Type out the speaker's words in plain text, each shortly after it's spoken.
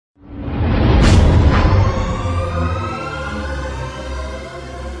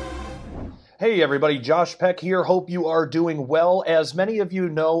Hey everybody, Josh Peck here. Hope you are doing well. As many of you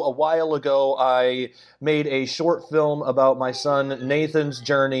know, a while ago I made a short film about my son Nathan's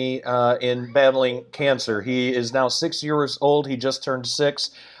journey in battling cancer. He is now 6 years old. He just turned 6.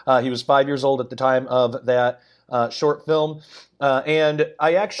 He was 5 years old at the time of that short film. And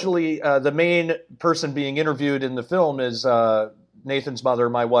I actually, the main person being interviewed in the film is Nathan's mother,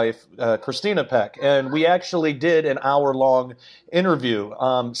 my wife, Christina Peck, and we actually did an hour-long interview.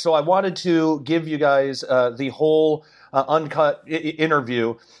 So I wanted to give you guys the whole uncut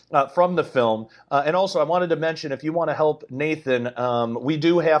interview from the film. And also I wanted to mention, if you want to help Nathan, we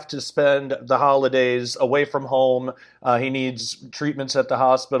do have to spend the holidays away from home. He needs treatments at the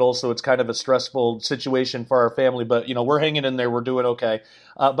hospital, so it's kind of a stressful situation for our family. But, you know, we're hanging in there. We're doing okay.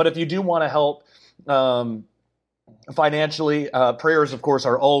 But if you do want to help financially, prayers, of course,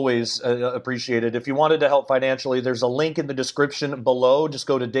 are always appreciated. If you wanted to help financially, there's a link in the description below. Just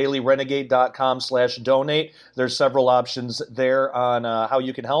go to dailyrenegade.com/donate. There's several options there on how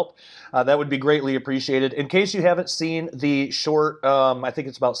you can help. That would be greatly appreciated. In case you haven't seen the short, I think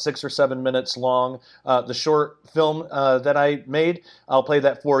it's about 6 or 7 minutes long, the short film that I made, I'll play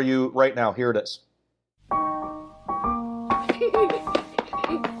that for you right now. Here it is.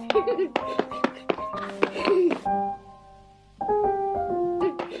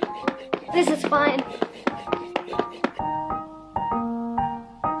 This is fine.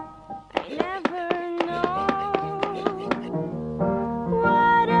 I never know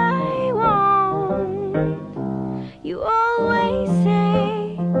what I want. You always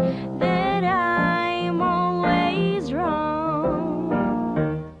say that I'm always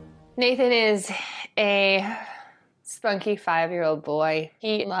wrong. Nathan is a spunky 5-year-old boy.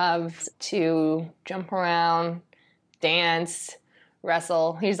 He loves to jump around, dance,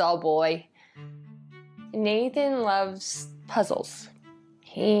 wrestle. He's all boy. Nathan loves puzzles.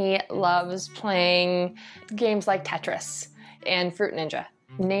 He loves playing games like Tetris and Fruit Ninja.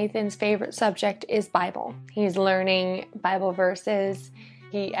 Nathan's favorite subject is Bible. He's learning Bible verses.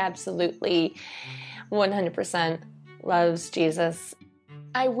 He absolutely 100% loves Jesus.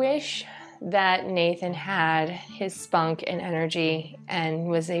 I wish that Nathan had his spunk and energy and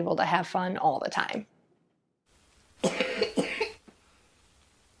was able to have fun all the time.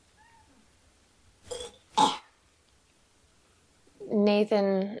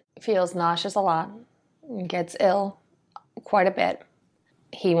 Nathan feels nauseous a lot, gets ill quite a bit.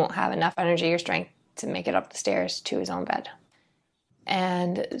 He won't have enough energy or strength to make it up the stairs to his own bed.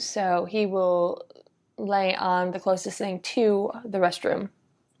 And so he will lay on the closest thing to the restroom,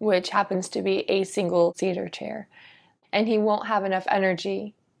 which happens to be a single cedar chair. And he won't have enough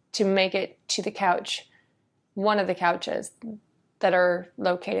energy to make it to the couch, one of the couches that are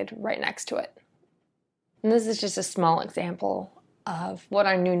located right next to it. And this is just a small example of what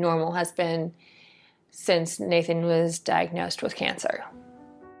our new normal has been since Nathan was diagnosed with cancer.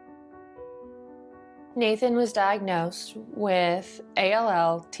 Nathan was diagnosed with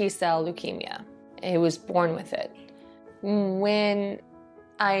ALL T-cell leukemia. He was born with it. When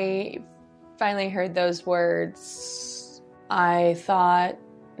I finally heard those words, I thought,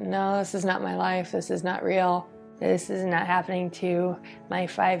 no, this is not my life. This is not real. This is not happening to my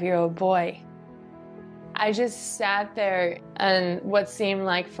 5-year-old boy. I just sat there and what seemed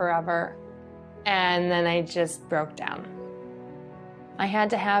like forever, and then I just broke down. I had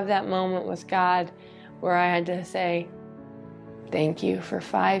to have that moment with God where I had to say, thank you for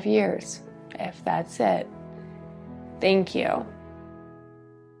 5 years, if that's it. Thank you.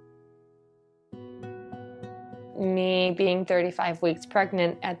 Me being 35 weeks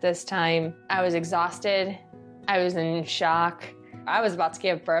pregnant at this time, I was exhausted. I was in shock. I was about to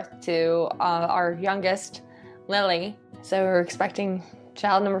give birth to our youngest, Lily. So we were expecting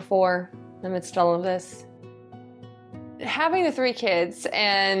child number 4 in the midst of all of this. Having the 3 kids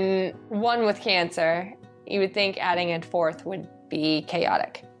and 1 with cancer, you would think adding a 4th would be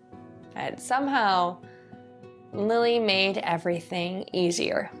chaotic. And somehow, Lily made everything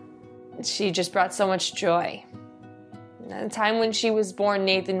easier. She just brought so much joy. At the time when she was born,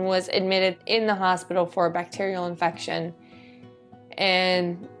 Nathan was admitted in the hospital for a bacterial infection.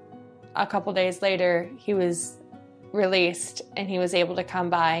 And a couple days later, he was released and he was able to come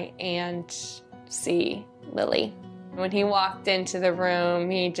by and see Lily. When he walked into the room,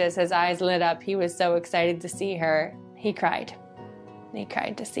 his eyes lit up. He was so excited to see her. He cried. He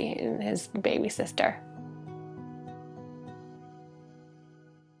cried to see his baby sister.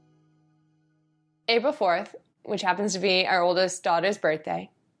 April 4th, which happens to be our oldest daughter's birthday,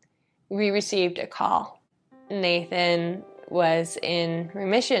 we received a call. Nathan was in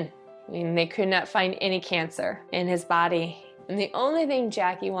remission. I mean, they could not find any cancer in his body. And the only thing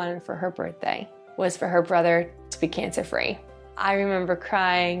Jackie wanted for her birthday was for her brother to be cancer-free. I remember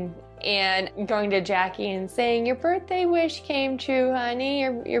crying and going to Jackie and saying, "Your birthday wish came true, honey.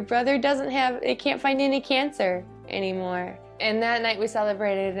 Your brother can't find any cancer anymore." And that night we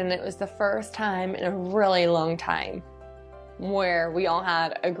celebrated, and it was the first time in a really long time where we all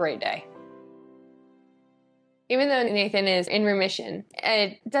had a great day. Even though Nathan is in remission,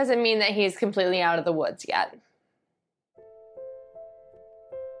 it doesn't mean that he's completely out of the woods yet.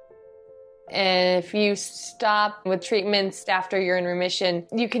 If you stop with treatments after you're in remission,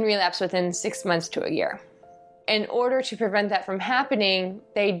 you can relapse within 6 months to a year. In order to prevent that from happening,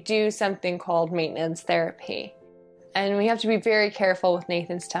 they do something called maintenance therapy. And we have to be very careful with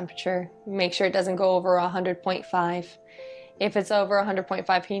Nathan's temperature. Make sure it doesn't go over 100.5. If it's over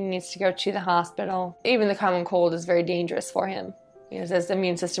 100.5, he needs to go to the hospital. Even the common cold is very dangerous for him because his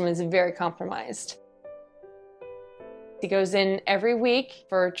immune system is very compromised. He goes in every week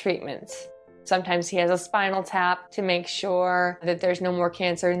for treatments. Sometimes he has a spinal tap to make sure that there's no more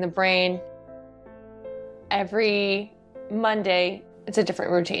cancer in the brain. Every Monday, it's a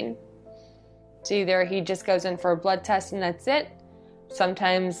different routine. So either he just goes in for a blood test and that's it.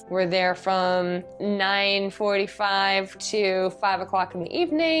 Sometimes we're there from 9:45 to 5 o'clock in the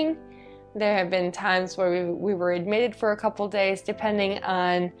evening. There have been times where we were admitted for a couple days, depending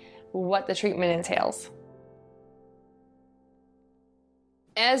on what the treatment entails.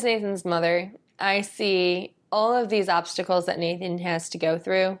 As Nathan's mother, I see all of these obstacles that Nathan has to go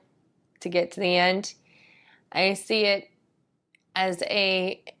through to get to the end. I see it as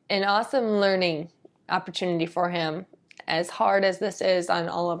an awesome learning opportunity for him, as hard as this is on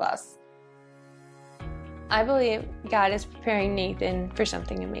all of us. I believe God is preparing Nathan for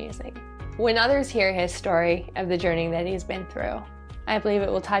something amazing. When others hear his story of the journey that he's been through, I believe it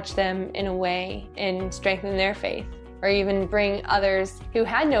will touch them in a way and strengthen their faith, or even bring others who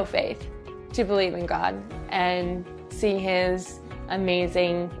had no faith to believe in God and see his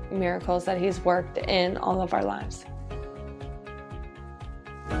amazing miracles that he's worked in all of our lives.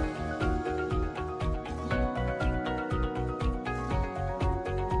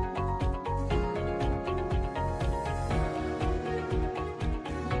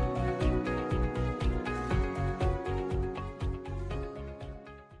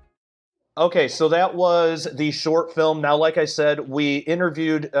 Okay, so that was the short film. Now, like I said, we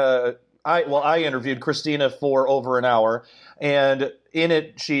interviewed, I interviewed Christina for over an hour, and in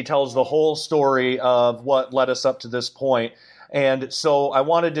it, she tells the whole story of what led us up to this point. And so I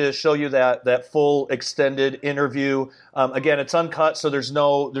wanted to show you that full extended interview. Again, it's uncut, so there's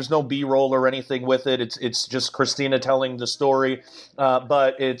no B-roll or anything with it. It's just Christina telling the story,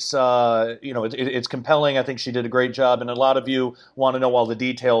 but it's it's compelling. I think she did a great job, and a lot of you want to know all the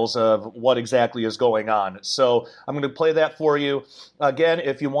details of what exactly is going on. So I'm going to play that for you. Again,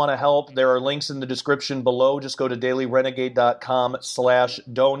 if you want to help, there are links in the description below. Just go to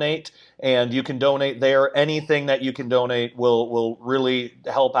dailyrenegade.com/donate. And you can donate there. Anything that you can donate will really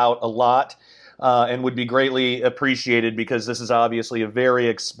help out a lot and would be greatly appreciated, because this is obviously a very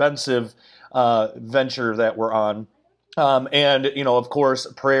expensive venture that we're on. And, of course,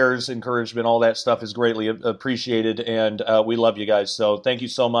 prayers, encouragement, all that stuff is greatly appreciated. And we love you guys. So thank you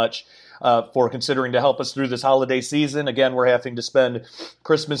so much for considering to help us through this holiday season. Again, we're having to spend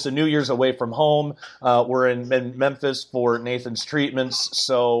Christmas and New Year's away from home. We're in Memphis for Nathan's treatments,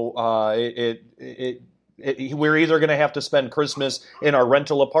 so we're either going to have to spend Christmas in our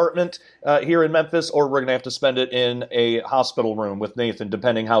rental apartment here in Memphis, or we're going to have to spend it in a hospital room with Nathan,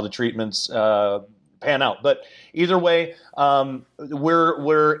 depending how the treatments pan out. But either way,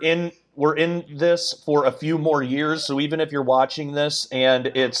 we're in this for a few more years, so even if you're watching this and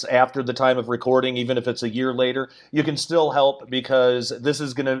it's after the time of recording, even if it's a year later, you can still help, because this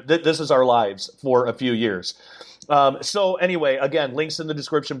is our lives for a few years. So anyway, again, links in the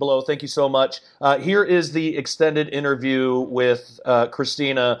description below. Thank you so much. Here is the extended interview with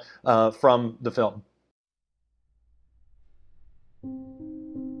Christina from the film.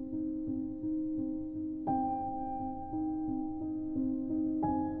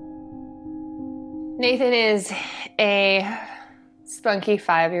 Nathan is a spunky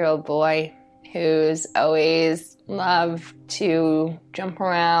 5-year-old boy who's always loved to jump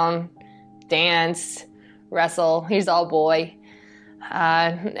around, dance, wrestle. He's all boy.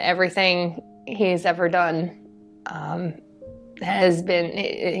 Everything he's ever done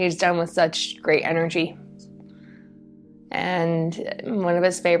he's done with such great energy. And one of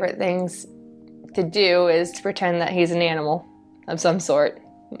his favorite things to do is to pretend that he's an animal of some sort.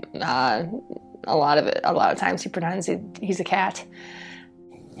 A lot of times he pretends he's a cat.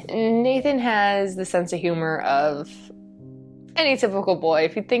 Nathan has the sense of humor of any typical boy.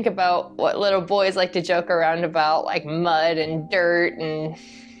 If you think about what little boys like to joke around about, like mud and dirt and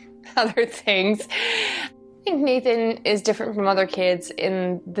other things, I think Nathan is different from other kids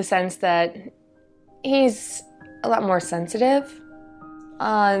in the sense that he's a lot more sensitive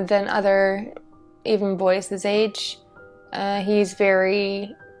than other even boys his age. He's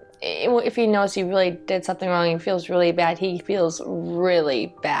very, if he knows he really did something wrong and feels really bad, he feels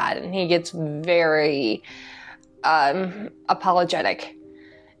really bad, and he gets very apologetic,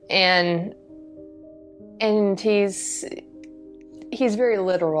 and he's very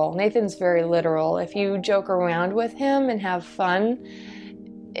literal. Nathan's very literal. If you joke around with him and have fun,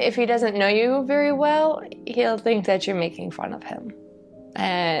 if he doesn't know you very well, he'll think that you're making fun of him.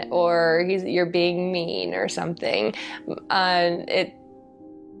 Or you're being mean or something. It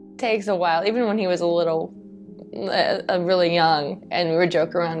takes a while. Even when he was really young and we would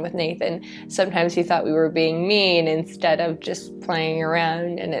joke around with Nathan, sometimes he thought we were being mean instead of just playing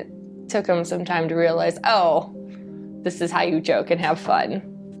around, and it took him some time to realize, oh, this is how you joke and have fun.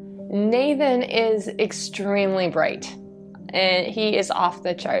 Nathan is extremely bright, and he is off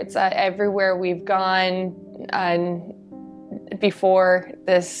the charts. Everywhere we've gone before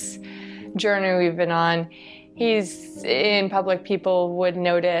this journey we've been on, he's in public. People would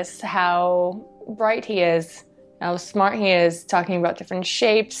notice how bright he is, how smart he is, talking about different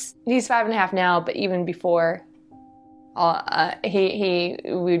shapes. He's 5.5 now, but even before,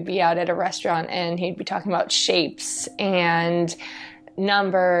 we'd be out at a restaurant and he'd be talking about shapes and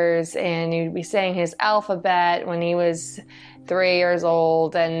numbers, and he'd be saying his alphabet when he was 3 years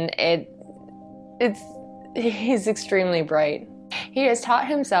old, and he's extremely bright. He has taught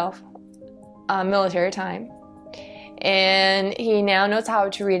himself military time, and he now knows how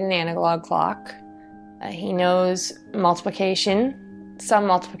to read an analog clock. He knows multiplication, some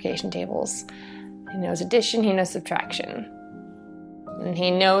multiplication tables. He knows addition, he knows subtraction. And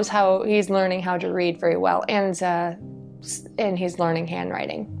he knows he's learning how to read very well, and he's learning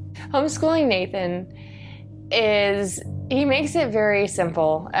handwriting. Homeschooling Nathan he makes it very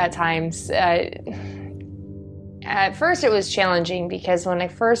simple at times. At first it was challenging because when I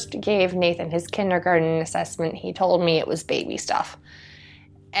first gave Nathan his kindergarten assessment, he told me it was baby stuff.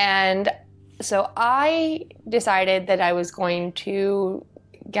 And so I decided that I was going to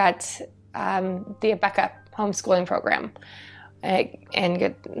get the Becca homeschooling program and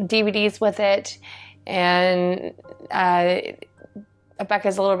get DVDs with it. And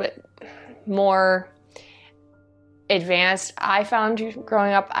Becca's a little bit more advanced. I found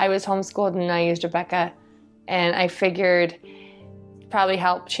growing up, I was homeschooled and I used Rebecca, and I figured probably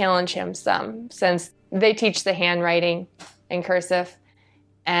help challenge him some, since they teach the handwriting in cursive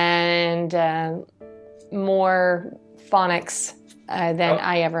and more phonics than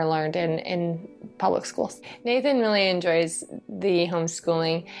I ever learned in public schools. Nathan really enjoys the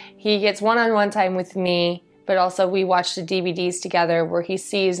homeschooling. He gets one-on-one time with me, but also we watch the DVDs together where he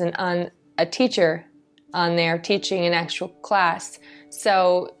sees a teacher on there teaching an actual class.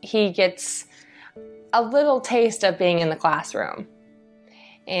 So he gets a little taste of being in the classroom.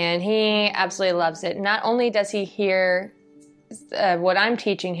 And he absolutely loves it. Not only does he hear what I'm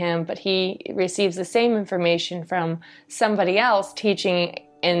teaching him, but he receives the same information from somebody else teaching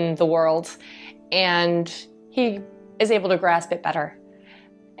in the world, and he is able to grasp it better.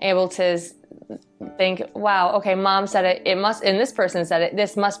 Able to think, wow, okay, mom said it, and this person said it,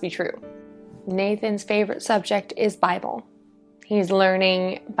 this must be true. Nathan's favorite subject is Bible. He's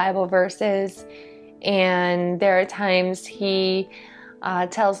learning Bible verses, and there are times he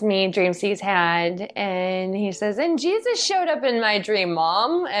tells me dreams he's had, and he says, and Jesus showed up in my dream,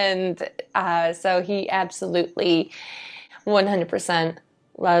 Mom. And so he absolutely 100%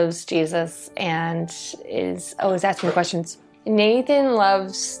 loves Jesus and is always asking questions. Nathan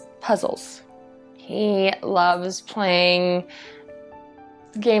loves puzzles. He loves playing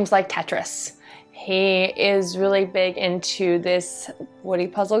games like Tetris. He is really big into this Woody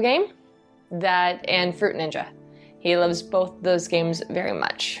puzzle game and Fruit Ninja. He loves both those games very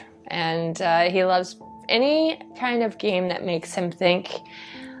much. And he loves any kind of game that makes him think,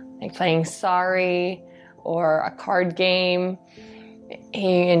 like playing Sorry or a card game.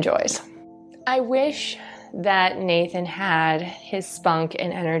 He enjoys. I wish that Nathan had his spunk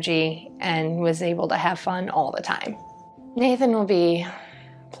and energy and was able to have fun all the time. Nathan will be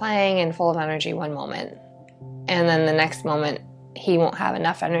playing and full of energy one moment, and then the next moment he won't have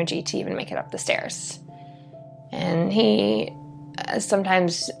enough energy to even make it up the stairs. And he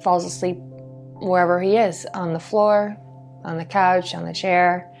sometimes falls asleep wherever he is, on the floor, on the couch, on the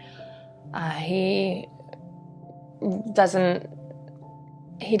chair. He doesn't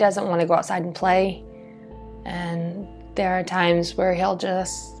want to go outside and play, and There are times where he'll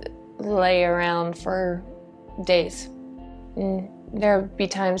just lay around for days. And there'll be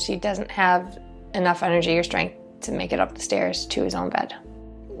times he doesn't have enough energy or strength to make it up the stairs to his own bed.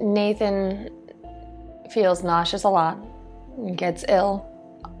 Nathan feels nauseous a lot and gets ill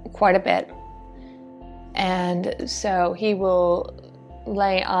quite a bit. And so he will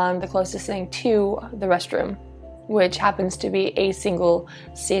lay on the closest thing to the restroom, which happens to be a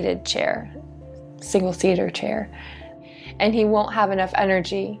single-seater chair. And he won't have enough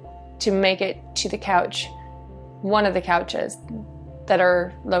energy to make it to the couch, one of the couches that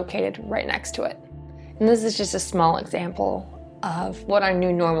are located right next to it. And this is just a small example of what our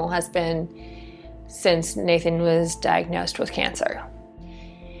new normal has been since Nathan was diagnosed with cancer.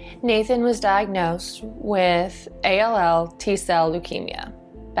 Nathan was diagnosed with ALL T-cell leukemia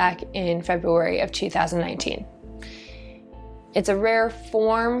back in February of 2019. It's a rare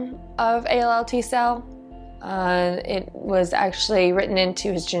form of ALL T-cell. It was actually written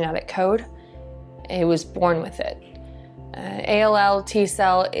into his genetic code. He was born with it. ALL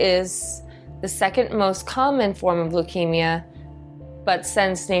T-cell is the second most common form of leukemia, but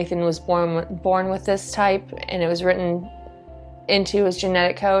since Nathan was born with this type and it was written into his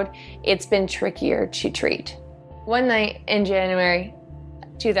genetic code, it's been trickier to treat. One night in January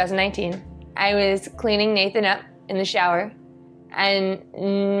 2019, I was cleaning Nathan up in the shower, and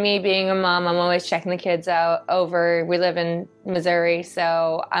me being a mom, I'm always checking the kids out over. We live in Missouri,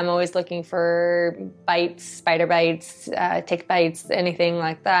 so I'm always looking for bites, spider bites, tick bites, anything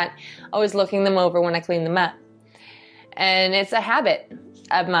like that. Always looking them over when I clean them up. And it's a habit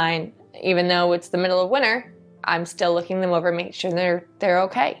of mine. Even though it's the middle of winter, I'm still looking them over, making sure they're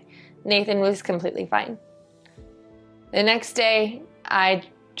okay. Nathan was completely fine. The next day, I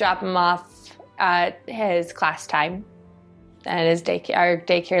drop him off at his class time. And our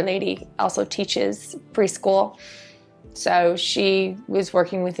daycare lady also teaches preschool. So she was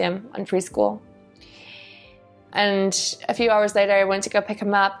working with him on preschool. And a few hours later, I went to go pick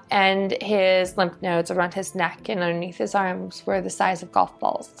him up, and his lymph nodes around his neck and underneath his arms were the size of golf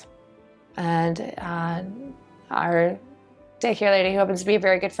balls. And our daycare lady, who happens to be a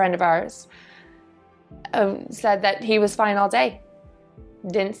very good friend of ours, said that he was fine all day.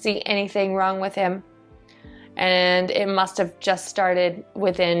 Didn't see anything wrong with him. And it must have just started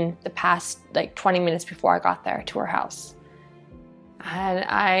within the past 20 minutes before I got there to her house. And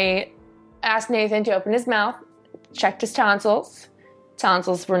I asked Nathan to open his mouth, checked his tonsils.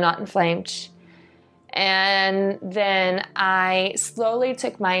 Tonsils were not inflamed. And then I slowly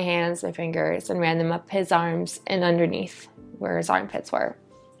took my hands, my fingers, and ran them up his arms and underneath where his armpits were.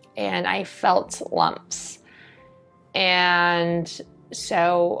 And I felt lumps. And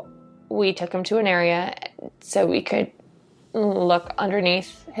so we took him to an area so we could look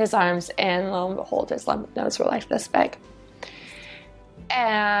underneath his arms, and lo and behold, his lymph nodes were like this big.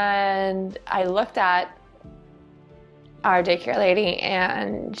 And I looked at our daycare lady,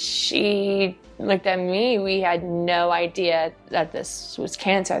 and she looked at me. We had no idea that this was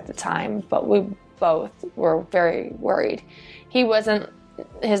cancer at the time, but we both were very worried.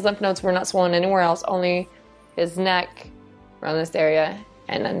 His lymph nodes were not swollen anywhere else, only his neck, around this area,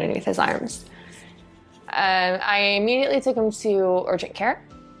 and underneath his arms. I immediately took him to urgent care,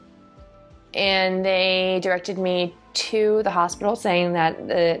 and they directed me to the hospital, saying that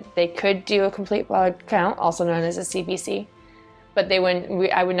they could do a complete blood count, also known as a CBC, but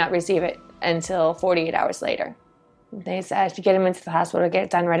I would not receive it until 48 hours later. They said to get him into the hospital, get it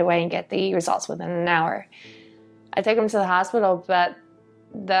done right away, and get the results within an hour. I took him to the hospital, but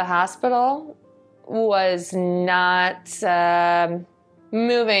the hospital was not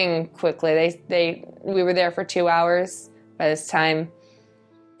moving quickly. We were there for 2 hours. By this time,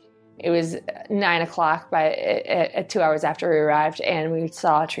 it was 9 o'clock at 2 hours after we arrived, and we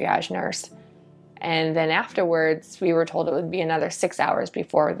saw a triage nurse. And then afterwards, we were told it would be another 6 hours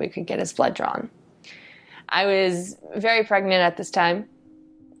before we could get his blood drawn. I was very pregnant at this time,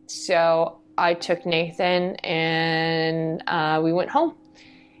 so I took Nathan and we went home.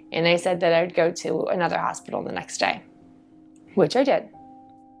 And they said that I'd go to another hospital the next day, which I did.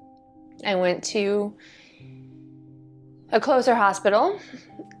 I went to a closer hospital,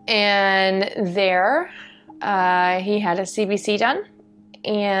 and there he had a CBC done.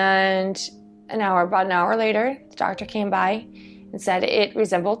 And about an hour later, the doctor came by and said it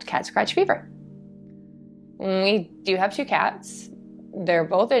resembled cat scratch fever. We do have 2 cats. They're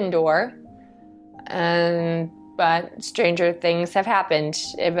both indoor. But stranger things have happened.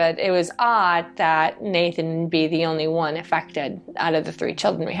 But it was odd that Nathan be the only one affected out of the 3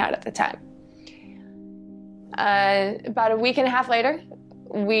 children we had at the time. About a week and a half later,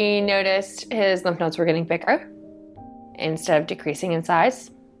 we noticed his lymph nodes were getting bigger. instead of decreasing in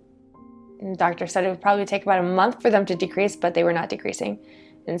size. The doctor said it would probably take about a month for them to decrease, but they were not decreasing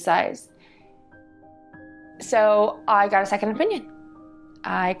in size. So I got a second opinion.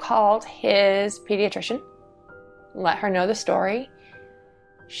 I called his pediatrician, let her know the story.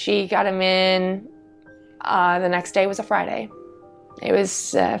 She got him in. The next day was a Friday. It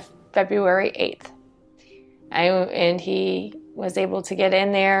was February 8th. And he was able to get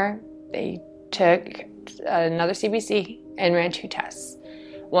in there. They took another CBC and ran 2 tests.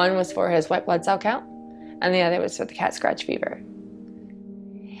 One was for his white blood cell count, and the other was for the cat scratch fever.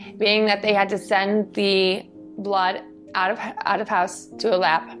 Being that they had to send the blood out of house to a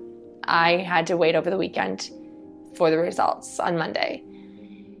lab, I had to wait over the weekend for the results on Monday.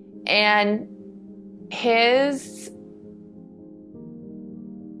 And his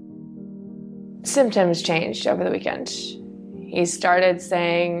symptoms changed over the weekend. He started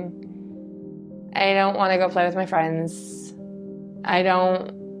saying, I don't want to go play with my friends. I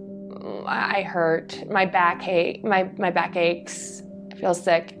hurt. My back aches. I feel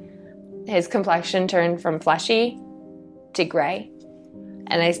sick. His complexion turned from fleshy to gray.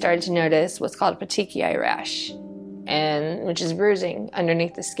 And I started to notice what's called a petechiae rash, which is bruising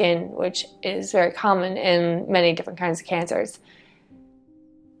underneath the skin, which is very common in many different kinds of cancers.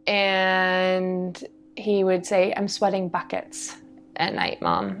 And he would say, I'm sweating buckets at night,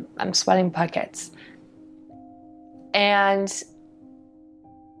 Mom. I'm sweating buckets. And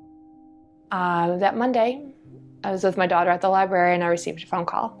that Monday, I was with my daughter at the library, and I received a phone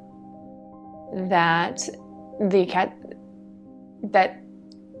call that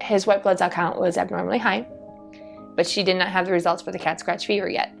his white blood cell count was abnormally high, but she did not have the results for the cat scratch fever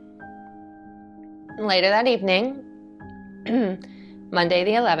yet. Later that evening, Monday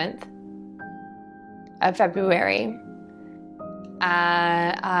the 11th of February,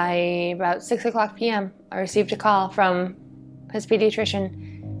 about 6:00 p.m., I received a call from his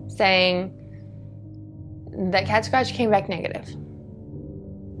pediatrician saying that cat scratch came back negative,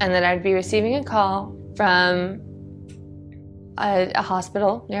 and that I'd be receiving a call from a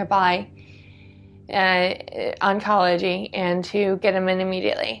hospital nearby, oncology, and to get him in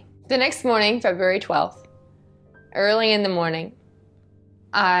immediately. The next morning, February 12th, early in the morning,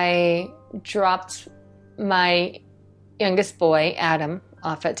 I dropped my youngest boy, Adam,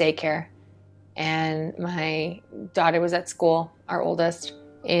 off at daycare, and my daughter was at school, our oldest,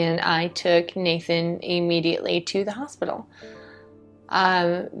 and I took Nathan immediately to the hospital.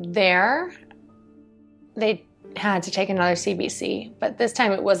 There, they had to take another CBC, but this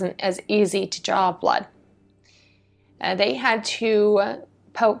time it wasn't as easy to draw blood. They had to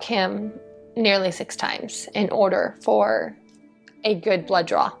poke him nearly 6 times in order for a good blood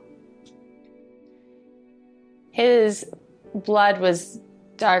draw. His blood was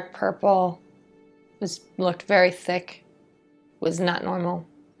dark purple, looked very thick, was not normal.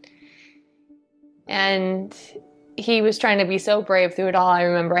 And he was trying to be so brave through it all. I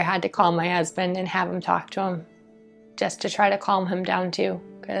remember I had to call my husband and have him talk to him just to try to calm him down too,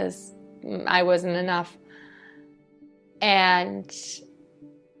 because I wasn't enough. And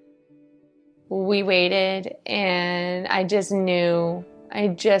we waited, and I just knew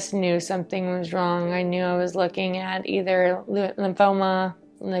something was wrong. I knew I was looking at either lymphoma,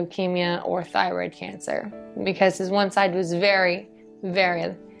 leukemia, or thyroid cancer, because his one side was very,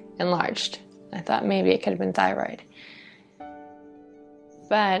 very enlarged. I thought maybe it could have been thyroid.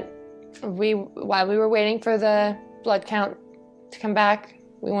 But while we were waiting for the blood count to come back,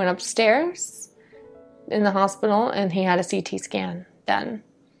 we went upstairs in the hospital, and he had a CT scan done.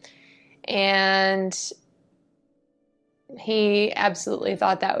 And he absolutely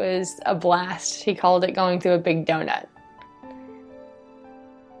thought that was a blast. He called it going through a big donut.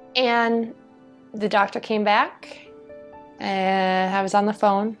 And the doctor came back, and I was on the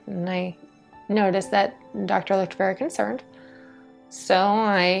phone, and I noticed that the doctor looked very concerned. So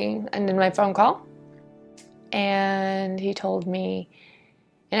I ended my phone call, and he told me,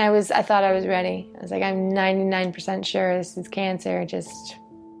 and I thought I was ready. I was like, I'm 99% sure this is cancer. Just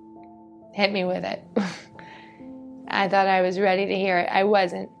hit me with it. I thought I was ready to hear it. I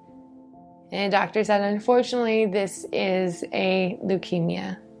wasn't. And the doctor said, unfortunately, this is a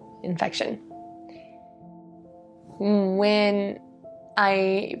leukemia infection. When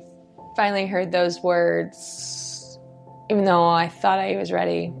I finally heard those words, even though I thought I was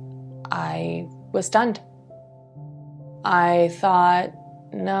ready, I was stunned. I thought,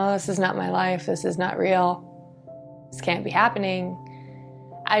 no, this is not my life. This is not real. This can't be happening.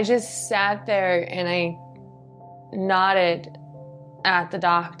 I just sat there and I nodded at the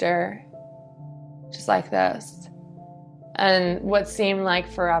doctor, just like this. And what seemed like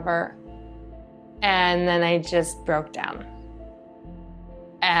forever And then I just broke down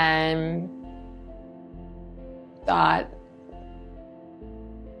and thought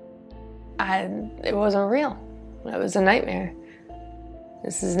it wasn't real. It was a nightmare.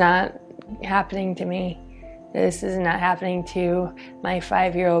 This is not happening to me. This is not happening to my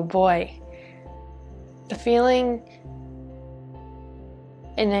 5-year-old boy. The feeling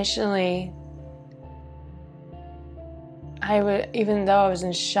initially, even though I was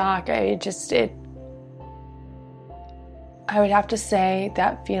in shock, I would have to say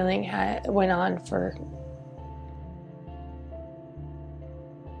that feeling went on for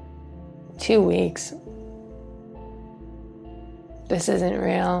 2 weeks. This isn't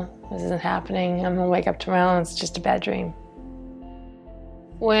real. This isn't happening. I'm gonna wake up tomorrow and it's just a bad dream.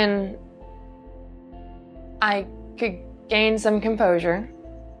 When I could gain some composure,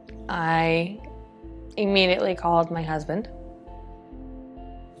 I immediately called my husband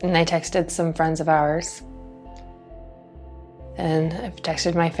and I texted some friends of ours. And I've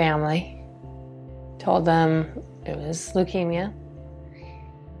texted my family, told them it was leukemia.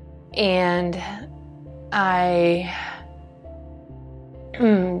 And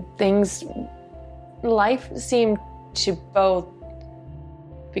life seemed to both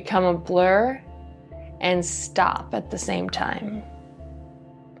become a blur and stop at the same time.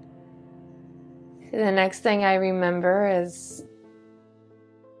 The next thing I remember is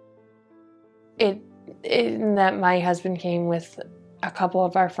that my husband came with a couple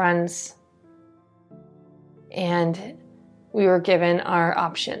of our friends and we were given our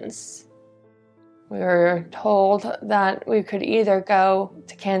options. We were told that we could either go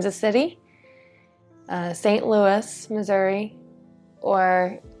to Kansas City, St. Louis, Missouri,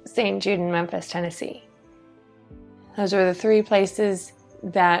 or St. Jude in Memphis, Tennessee. Those were the 3 places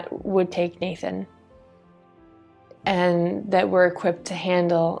that would take Nathan and that were equipped to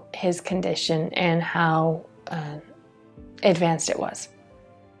handle his condition and how advanced it was.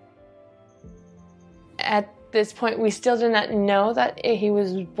 At this point, we still did not know that he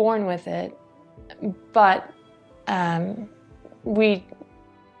was born with it, but we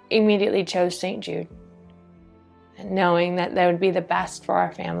immediately chose St. Jude, knowing that would be the best for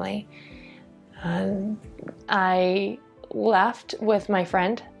our family. I left with my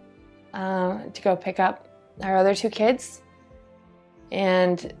friend to go pick up our other 2 kids,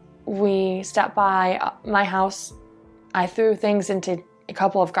 and we stopped by my house. I threw things into a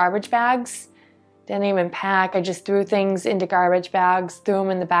couple of garbage bags. Didn't even pack. I just threw things into garbage bags, threw them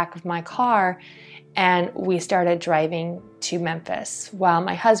in the back of my car, and we started driving to Memphis while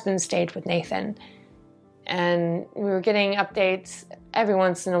my husband stayed with Nathan. And we were getting updates every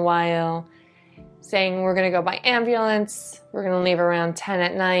once in a while saying we're going to go by ambulance, we're going to leave around 10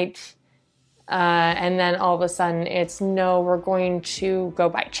 at night, and then all of a sudden it's no, we're going to go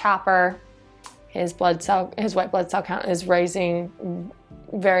by chopper. His white blood cell count is rising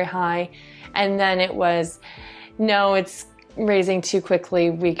very high. And then it was, no, it's raising too quickly.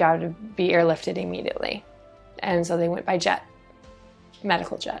 We got to be airlifted immediately. And so they went by jet,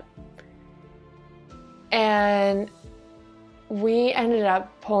 medical jet. And we ended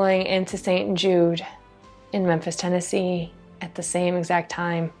up pulling into St. Jude in Memphis, Tennessee at the same exact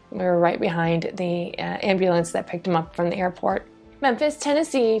time. We were right behind the ambulance that picked him up from the airport. Memphis,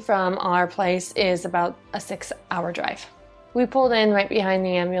 Tennessee from our place is about a 6-hour drive. We pulled in right behind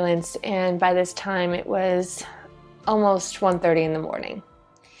the ambulance, and by this time it was almost 1:30 in the morning.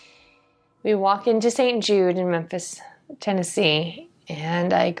 We walk into St. Jude in Memphis, Tennessee,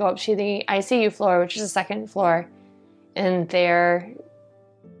 and I go up to the ICU floor, which is the 2nd floor, and there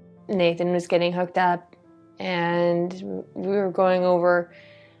Nathan was getting hooked up, and we were going over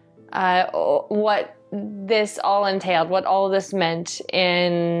what this all entailed, what all of this meant,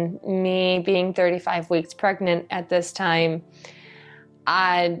 and me being 35 weeks pregnant at this time.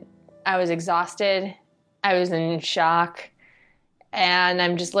 I was exhausted. I was in shock. And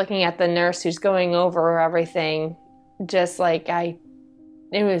I'm just looking at the nurse who's going over everything, just like it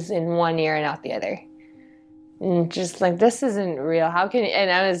was in one ear and out the other. And just like, this isn't real. How can, and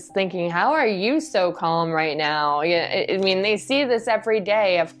I was thinking, how are you so calm right now? Yeah, I mean, they see this every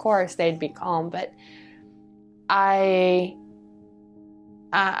day. Of course they'd be calm, but I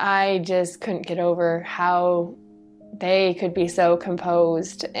just couldn't get over how they could be so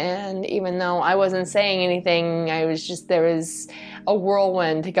composed. And even though I wasn't saying anything, there was a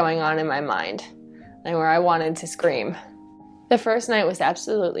whirlwind going on in my mind, and where I wanted to scream. The first night was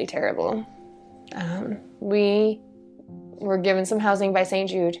absolutely terrible. We were given some housing by St.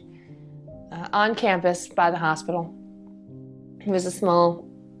 Jude on campus by the hospital. It was a small,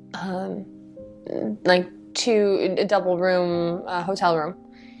 a 2 double room, hotel room.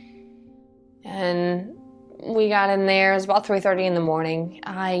 And we got in there. It was about 3:30 in the morning.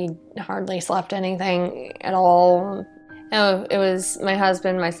 I hardly slept anything at all. It was my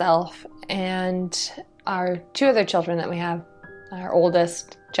husband, myself, and our 2 other children that we have. Our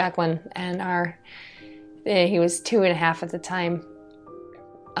oldest, Jacqueline, and he was 2.5 at the time,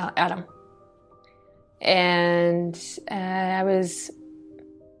 Adam. And I was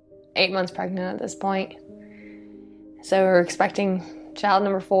 8 months pregnant at this point. So we were expecting child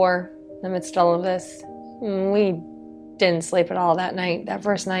number 4 in the midst of all of this. We didn't sleep at all that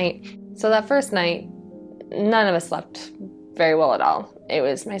first night. So that first night, none of us slept very well at all. It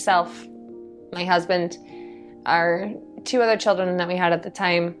was myself, my husband, our 2 other children that we had at the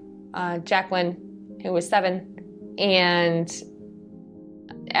time, Jacqueline, who was 7, and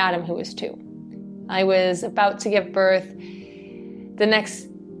Adam, who was 2. I was about to give birth the next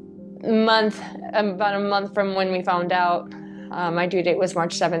month, about a month from when we found out. My due date was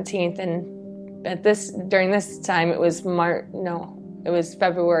March 17th, and during this time, it was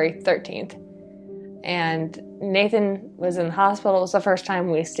February 13th. And Nathan was in the hospital. It was the first time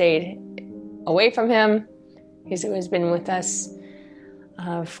we stayed away from him. He's always been with us.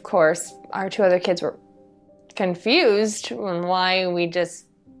 Of course, our 2 other kids were confused on why we just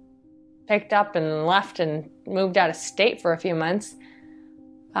picked up and left and moved out of state for a few months.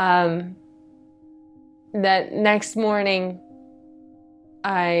 That next morning,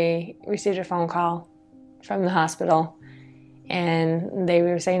 I received a phone call from the hospital, and they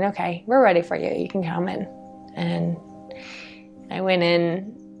were saying, okay, we're ready for you. You can come in. And I went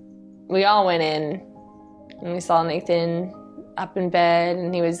in. We all went in, and we saw Nathan up in bed,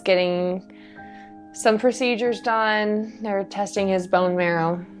 and he was getting some procedures done. They were testing his bone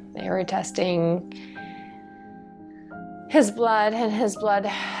marrow. They were testing his blood, and his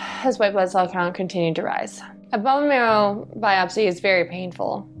white blood cell count continued to rise. A bone marrow biopsy is very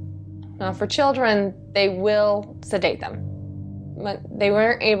painful. Now, for children, they will sedate them. But they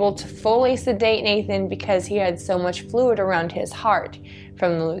weren't able to fully sedate Nathan because he had so much fluid around his heart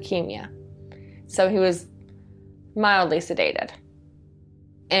from the leukemia. So he was mildly sedated.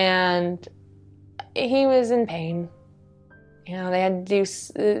 And he was in pain. You know, they had to do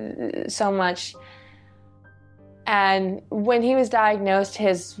so much. And when he was diagnosed,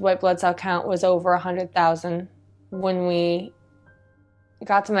 his white blood cell count was over 100,000. When we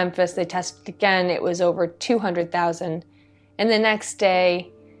got to Memphis, they tested again. It was over 200,000. And the next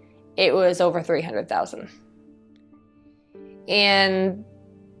day, it was over 300,000. And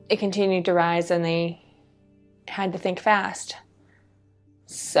it continued to rise, and they had to think fast.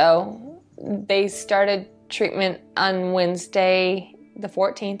 So they started treatment on Wednesday, the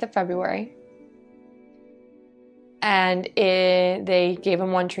 14th of February. And they gave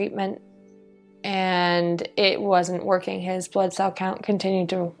him 1 treatment, and it wasn't working. His blood cell count continued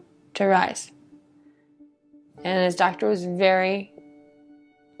to rise. And his doctor was very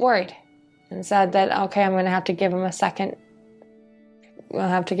worried and said that, okay, I'm going to have to give him a second. We'll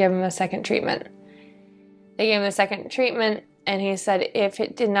have to give him a second treatment. They gave him a second treatment, and he said if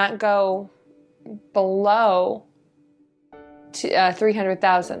it did not go below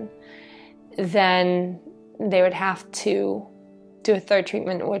 300,000, then they would have to do a third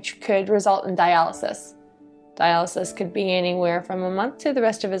treatment, which could result in dialysis. Dialysis could be anywhere from a month to the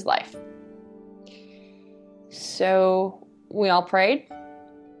rest of his life. So we all prayed.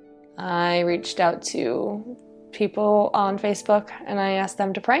 I reached out to people on Facebook, and I asked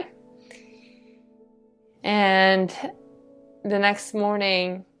them to pray. And the next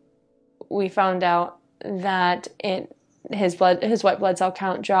morning, we found out that his white blood cell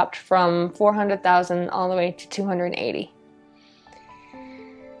count dropped from 400,000 all the way to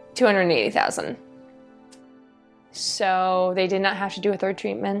 280,000. So they did not have to do a third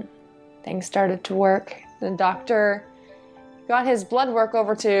treatment. Things started to work. The doctor got his blood work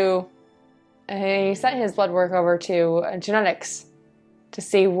over to, he sent his blood work over to genetics to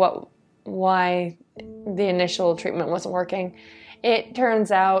see why the initial treatment wasn't working. It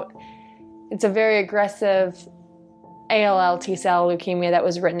turns out it's a very aggressive ALL T-cell leukemia that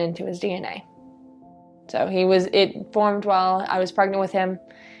was written into his DNA. So it formed while I was pregnant with him,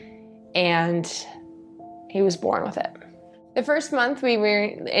 and he was born with it. The first month we were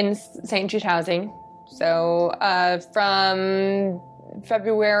in St. Jude housing. So from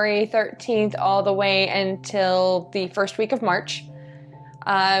February 13th all the way until the first week of March,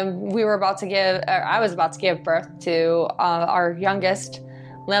 I was about to give birth to our youngest,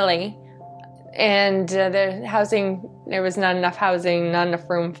 Lily. And the housing, there was not enough housing, not enough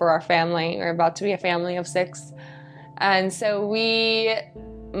room for our family. We're about to be a family of 6. And so we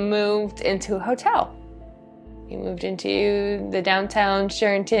moved into a hotel. We moved into the downtown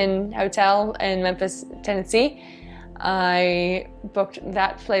Sheraton Hotel in Memphis, Tennessee. I booked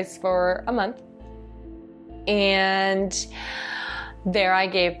that place for a month. And there I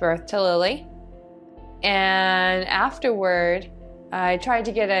gave birth to Lily. And afterward, I tried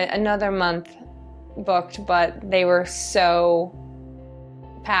to get another month booked, but they were so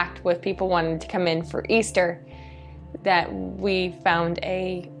packed with people wanting to come in for Easter that we found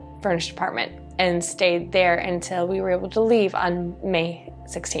a furnished apartment and stayed there until we were able to leave on May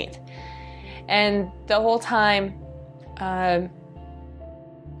 16th. And the whole time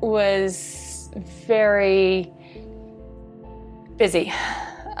was very busy.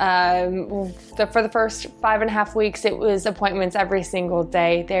 For the first 5.5 weeks, it was appointments every single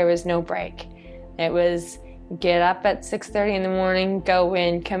day. There was no break. It was get up at 6:30 in the morning, go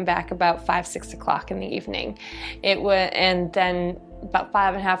in, come back about 5-6 o'clock in the evening. And then about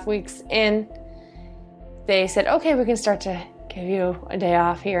 5.5 weeks in, they said, okay, we can start to give you a day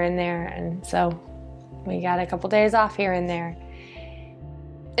off here and there. And so we got a couple days off here and there.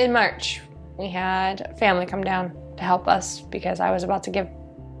 In March, we had family come down to help us because I was about to give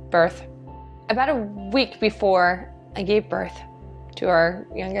birth. About a week before I gave birth to our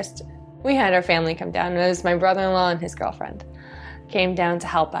youngest, we had our family come down. It was my brother-in-law and his girlfriend came down to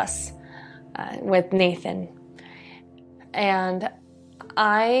help us with Nathan. And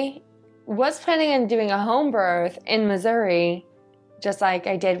I was planning on doing a home birth in Missouri, just like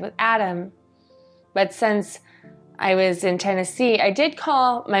I did with Adam. But since I was in Tennessee, I did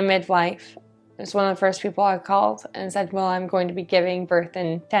call my midwife. It was one of the first people I called and said, well, I'm going to be giving birth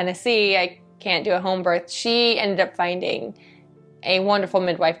in Tennessee. I can't do a home birth. She ended up finding a wonderful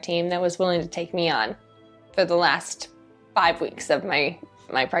midwife team that was willing to take me on for the last 5 weeks of my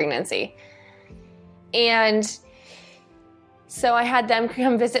pregnancy. And so I had them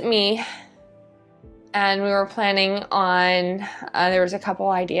come visit me, and we were planning on, there was a couple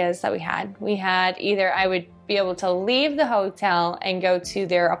ideas that we had. We had either I would be able to leave the hotel and go to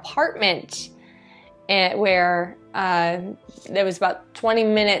their apartment where it was about 20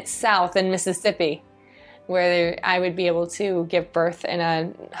 minutes south in Mississippi, where I would be able to give birth in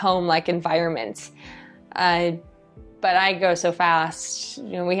a home-like environment. But I go so fast.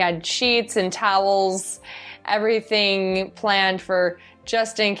 You know, we had sheets and towels, everything planned for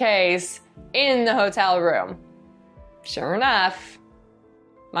just in case in the hotel room. Sure enough,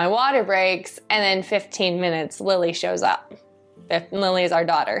 my water breaks, and then 15 minutes, Lily shows up. Lily is our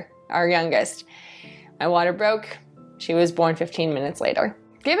daughter, our youngest. My water broke. She was born 15 minutes later.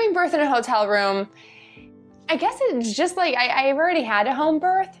 Giving birth in a hotel room, I guess it's just like I've already had a home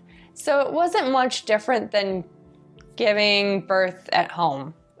birth, so it wasn't much different than giving birth at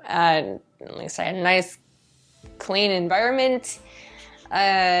home. At least I had a nice, clean environment,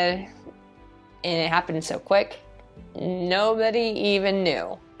 and it happened so quick. Nobody even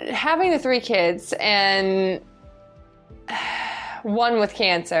knew. Having the 3 kids and one with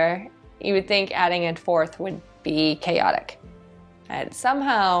cancer, you would think adding a 4th would be chaotic. And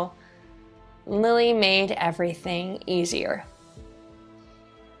somehow, Lily made everything easier.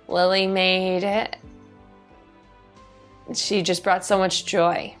 Lily made it. She just brought so much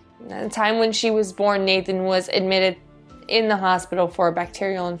joy. At the time when she was born, Nathan was admitted in the hospital for a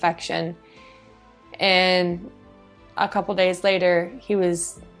bacterial infection. And a couple days later, he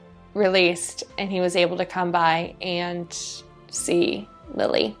was released and he was able to come by and see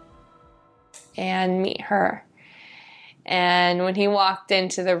Lily and meet her. And when he walked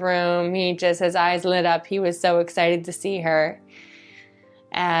into the room, his eyes lit up. He was so excited to see her.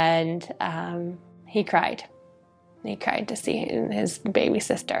 And he cried. He cried to see his baby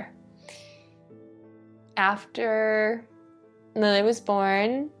sister. After Lily was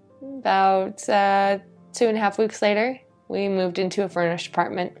born, about 2.5 weeks later, we moved into a furnished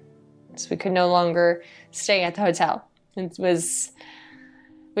apartment. So we could no longer stay at the hotel.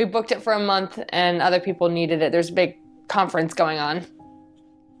 We booked it for a month and other people needed it. There's a big conference going on.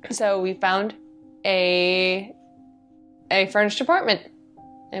 So we found a furnished apartment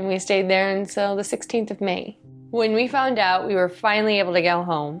and we stayed there until the 16th of May. When we found out we were finally able to go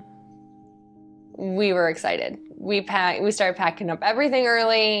home, we were excited. We started packing up everything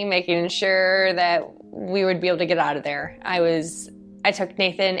early, making sure that we would be able to get out of there. I took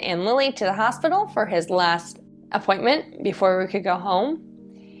Nathan and Lily to the hospital for his last appointment before we could go home.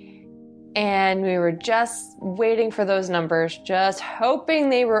 And we were just waiting for those numbers, just hoping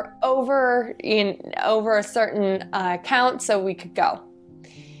they were over a certain count so we could go.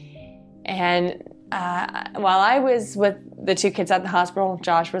 And while I was with the 2 kids at the hospital,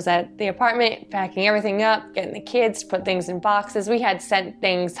 Josh was at the apartment packing everything up, getting the kids, put things in boxes. We had sent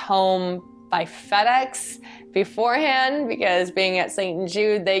things home by FedEx beforehand, because being at St.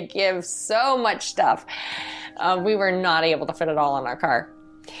 Jude, they give so much stuff. We were not able to fit it all in our car.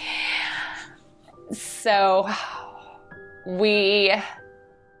 So we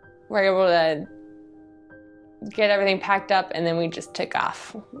were able to get everything packed up, and then we just took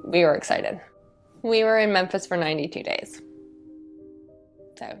off. We were excited. We were in Memphis for 92 days.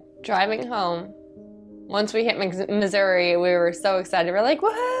 So driving home, once we hit Missouri, we were so excited. We're like,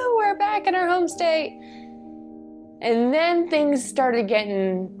 woohoo, we're back in our home state. And then things started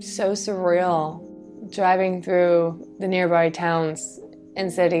getting so surreal, driving through the nearby towns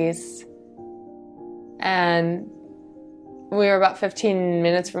and cities. And we were about 15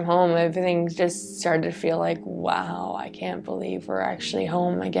 minutes from home. Everything just started to feel like, wow, I can't believe we're actually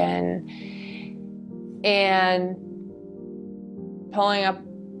home again. And pulling up,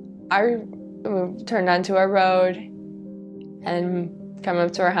 we turned onto our road and coming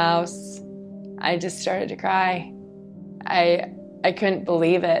up to our house, I just started to cry. I couldn't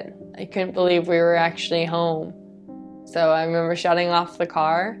believe it. I couldn't believe we were actually home. So I remember shutting off the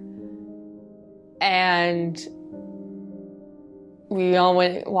car, and we all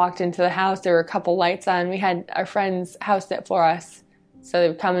walked into the house. There were a couple lights on. We had our friends house sit for us, so they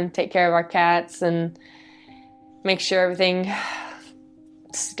would come and take care of our cats and make sure everything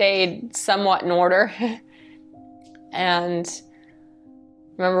stayed somewhat in order. And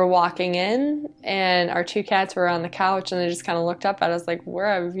I remember walking in, and our two cats were on the couch, and they just kind of looked up at us like, where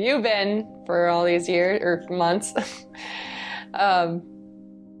have you been for all these years or months?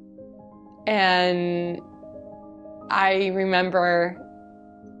 And I remember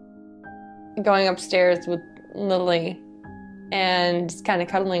going upstairs with Lily and just kind of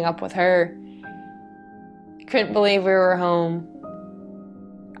cuddling up with her. Couldn't believe we were home.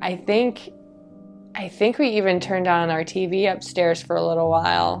 I think we even turned on our TV upstairs for a little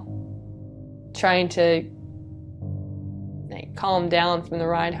while, trying to calm down from the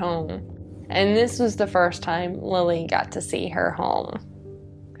ride home. And this was the first time Lily got to see her home.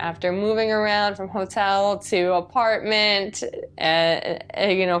 After moving around from hotel to apartment,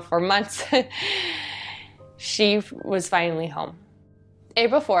 for months, she was finally home.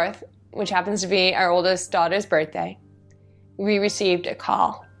 April 4th, which happens to be our oldest daughter's birthday, we received a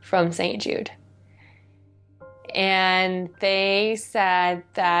call from St. Jude. And they said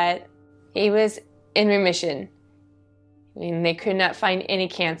that he was in remission. I mean, they could not find any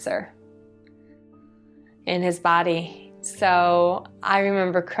cancer in his body. So I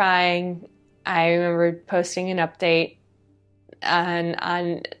remember crying. I remember posting an update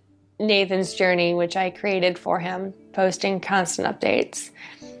on Nathan's journey, which I created for him, posting constant updates.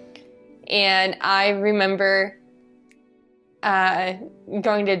 And I remember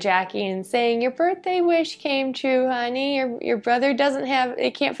going to Jackie and saying, your birthday wish came true, honey. Your brother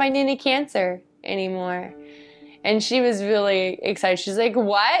can't find any cancer anymore. And she was really excited. She's like,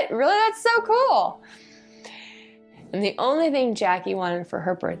 what? Really? That's so cool. And the only thing Jackie wanted for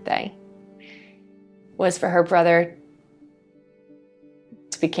her birthday was for her brother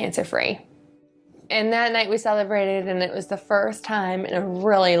to be cancer-free. And that night we celebrated, and it was the first time in a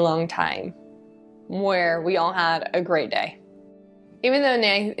really long time where we all had a great day. Even though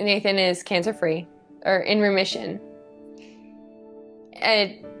Nathan is cancer-free or in remission,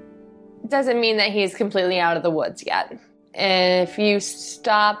 it doesn't mean that he's completely out of the woods yet. And if you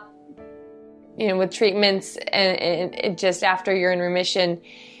stop with treatments and just after you're in remission,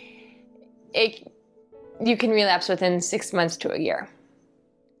 you can relapse within 6 months to a year.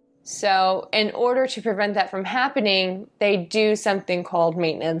 So in order to prevent that from happening, they do something called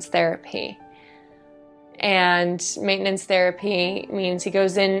maintenance therapy. And maintenance therapy means he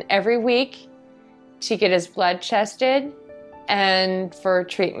goes in every week to get his blood tested and for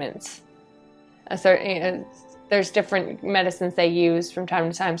treatments. There's different medicines they use from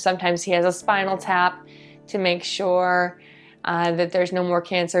time to time. Sometimes he has a spinal tap to make sure that there's no more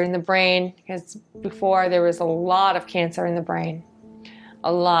cancer in the brain, because before there was a lot of cancer in the brain.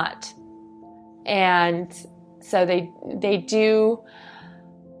 A lot. And so they do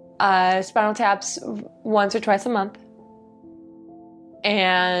spinal taps once or twice a month.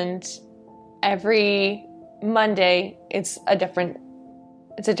 And every Monday it's a different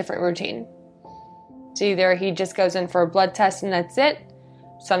routine. So either he just goes in for a blood test and that's it.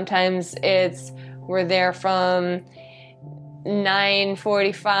 Sometimes we're there from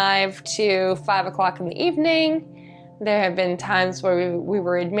 9:45 to 5 o'clock in the evening. There have been times where we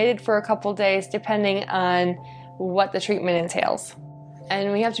were admitted for a couple days, depending on what the treatment entails.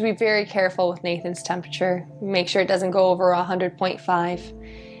 And we have to be very careful with Nathan's temperature. Make sure it doesn't go over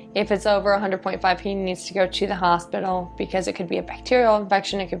 100.5. If it's over 100.5, he needs to go to the hospital because it could be a bacterial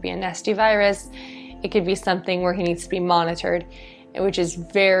infection, it could be a nasty virus, it could be something where he needs to be monitored, which is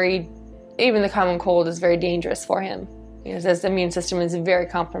even the common cold is very dangerous for him because his immune system is very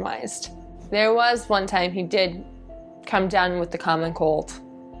compromised. There was one time he did come down with the common cold,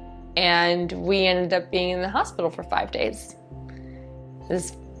 and we ended up being in the hospital for 5 days.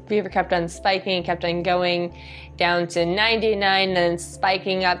 His fever kept on spiking, kept on going down to 99, then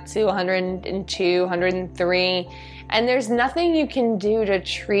spiking up to 102, 103, and there's nothing you can do to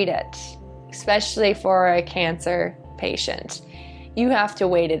treat it, especially for a cancer patient. You have to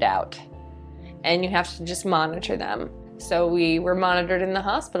wait it out, and you have to just monitor them. So we were monitored in the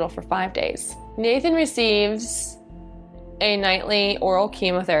hospital for 5 days. Nathan receives a nightly oral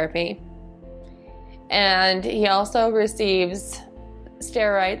chemotherapy, and he also receives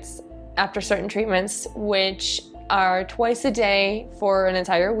steroids after certain treatments, which are twice a day for an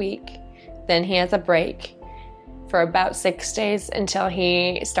entire week. Then he has a break for about 6 days until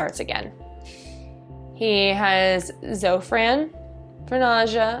he starts again. He has Zofran for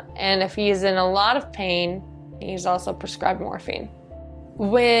nausea, and if he's in a lot of pain, he's also prescribed morphine.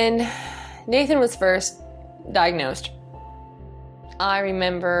 When Nathan was first diagnosed, I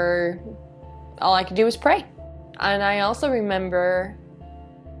remember all I could do was pray. And I also remember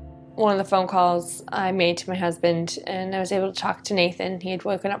one of the phone calls I made to my husband, and I was able to talk to Nathan. He had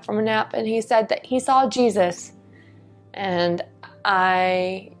woken up from a nap, and he said that he saw Jesus. And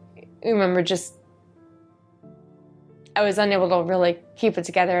I remember I was unable to really keep it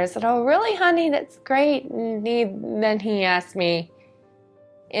together. I said, "Oh, really, honey? That's great." And then he asked me,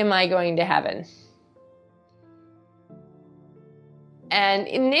 "Am I going to heaven?" And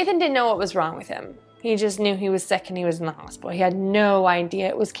Nathan didn't know what was wrong with him. He just knew he was sick and he was in the hospital. He had no idea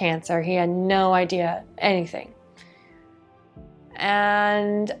it was cancer. He had no idea anything.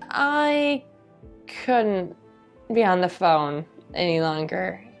 And I couldn't be on the phone any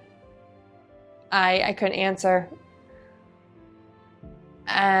longer. I couldn't answer.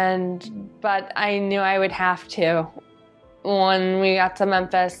 But I knew I would have to. When we got to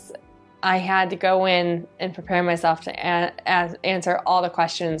Memphis, I had to go in and prepare myself to answer all the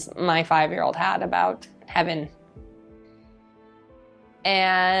questions my 5-year-old had about heaven.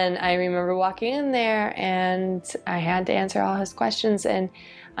 And I remember walking in there, and I had to answer all his questions, and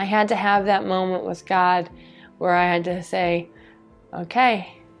I had to have that moment with God where I had to say,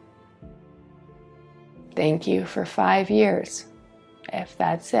 "Okay, thank you for 5 years. If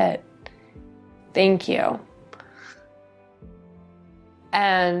that's it, thank you."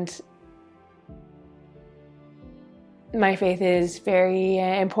 And my faith is very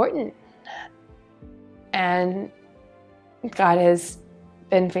important, and God has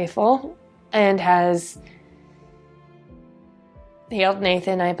been faithful and has healed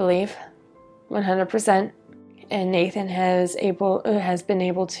Nathan, I believe, 100%. And Nathan has been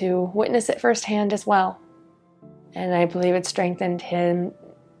able to witness it firsthand as well. And I believe it strengthened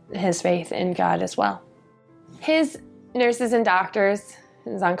his faith in God as well. His nurses and doctors,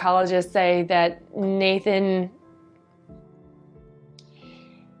 his oncologists say that Nathan,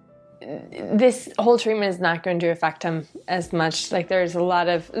 this whole treatment is not going to affect him as much. Like there's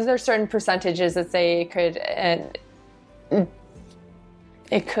certain percentages that say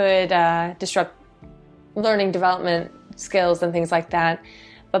it could disrupt learning development skills and things like that.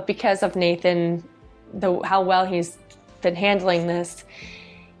 But because of Nathan, how well he's been handling this,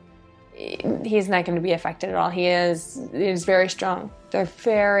 he's not going to be affected at all. He is very strong. They're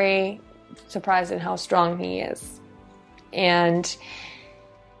very surprised at how strong he is. And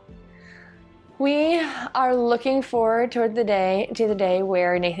we are looking forward to the day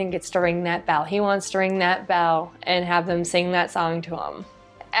where Nathan gets to ring that bell. He wants to ring that bell and have them sing that song to him.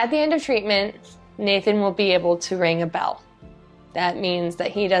 At the end of treatment, Nathan will be able to ring a bell. That means that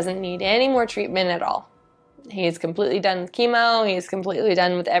he doesn't need any more treatment at all. He's completely done with chemo. He's completely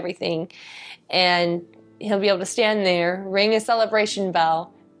done with everything. And he'll be able to stand there, ring a celebration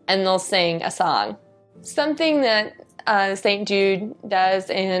bell, and they'll sing a song. Something that St. Jude does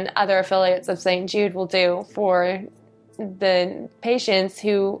and other affiliates of St. Jude will do for the patients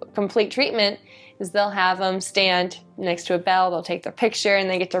who complete treatment is they'll have them stand next to a bell, they'll take their picture, and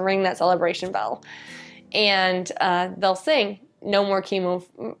they get to ring that celebration bell. And they'll sing "No More Chemo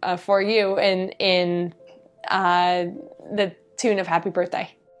for You" in the tune of Happy Birthday.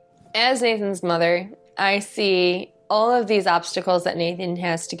 As Nathan's mother, I see all of these obstacles that Nathan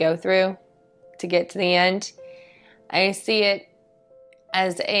has to go through to get to the end. I see it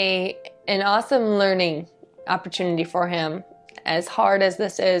as an awesome learning opportunity for him, as hard as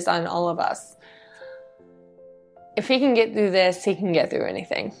this is on all of us. if he can get through this, he can get through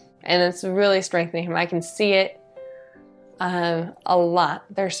anything. And it's really strengthening him. I can see it a lot.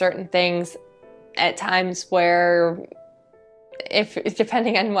 There's certain things at times where, if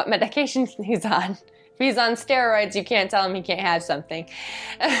depending on what medication he's on, if he's on steroids, you can't tell him he can't have something.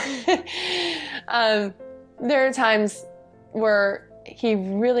 There are times where he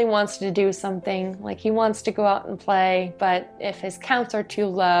really wants to do something, like he wants to go out and play, but if his counts are too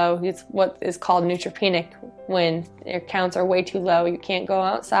low, he's what is called neutropenic. When your counts are way too low, you can't go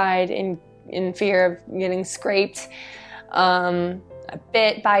outside in fear of getting scraped,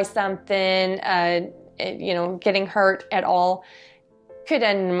 bit by something, getting hurt at all. Could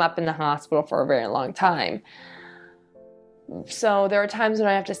end him up in the hospital for a very long time. So there are times when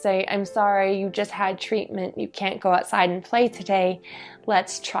I have to say, I'm sorry, you just had treatment. You can't go outside and play today.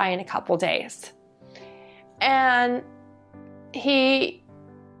 Let's try in a couple days. And he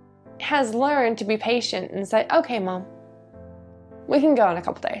has learned to be patient and say, okay, Mom, we can go in a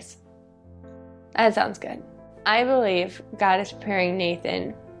couple days. That sounds good. I believe God is preparing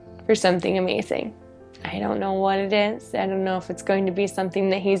Nathan for something amazing. I don't know what it is. I don't know if it's going to be something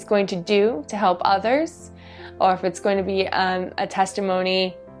that he's going to do to help others, or if it's going to be a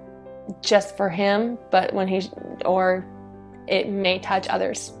testimony just for him, but or it may touch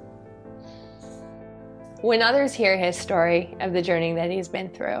others. When others hear his story of the journey that he's been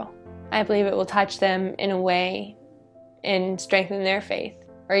through, I believe it will touch them in a way and strengthen their faith,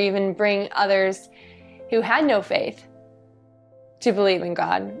 or even bring others who had no faith to believe in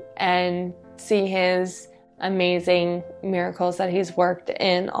God and see his amazing miracles that he's worked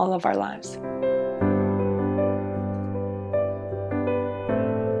in all of our lives.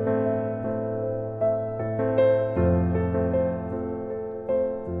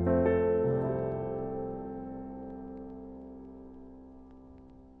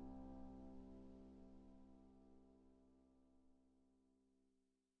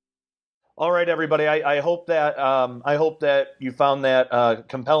 All right, everybody. I hope that you found that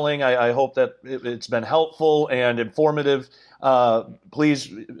compelling. I hope that it's been helpful and informative.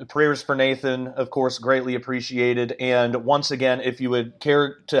 Please, prayers for Nathan, of course, greatly appreciated. And once again, if you would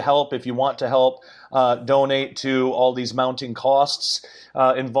care to help, if you want to help, donate to all these mounting costs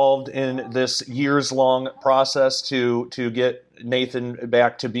involved in this years-long process to get Nathan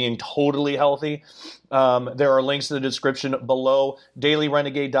back to being totally healthy. There are links in the description below.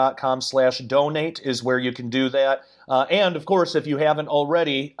 dailyrenegade.com/donate is where you can do that. And of course, if you haven't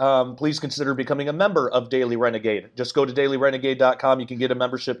already, please consider becoming a member of Daily Renegade. Just go to dailyrenegade.com. You can get a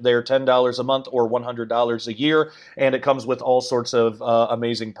membership there, $10 a month or $100 a year, and it comes with all sorts of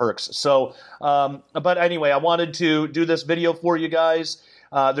amazing perks. So, but anyway, I wanted to do this video for you guys.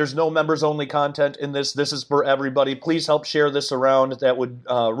 There's no members-only content in this. This is for everybody. Please help share this around. That would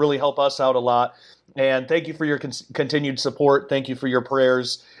really help us out a lot. And thank you for your continued support. Thank you for your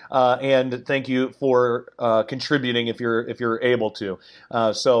prayers, and thank you for contributing if you're able to.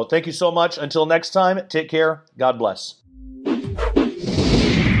 So thank you so much. Until next time, take care. God bless.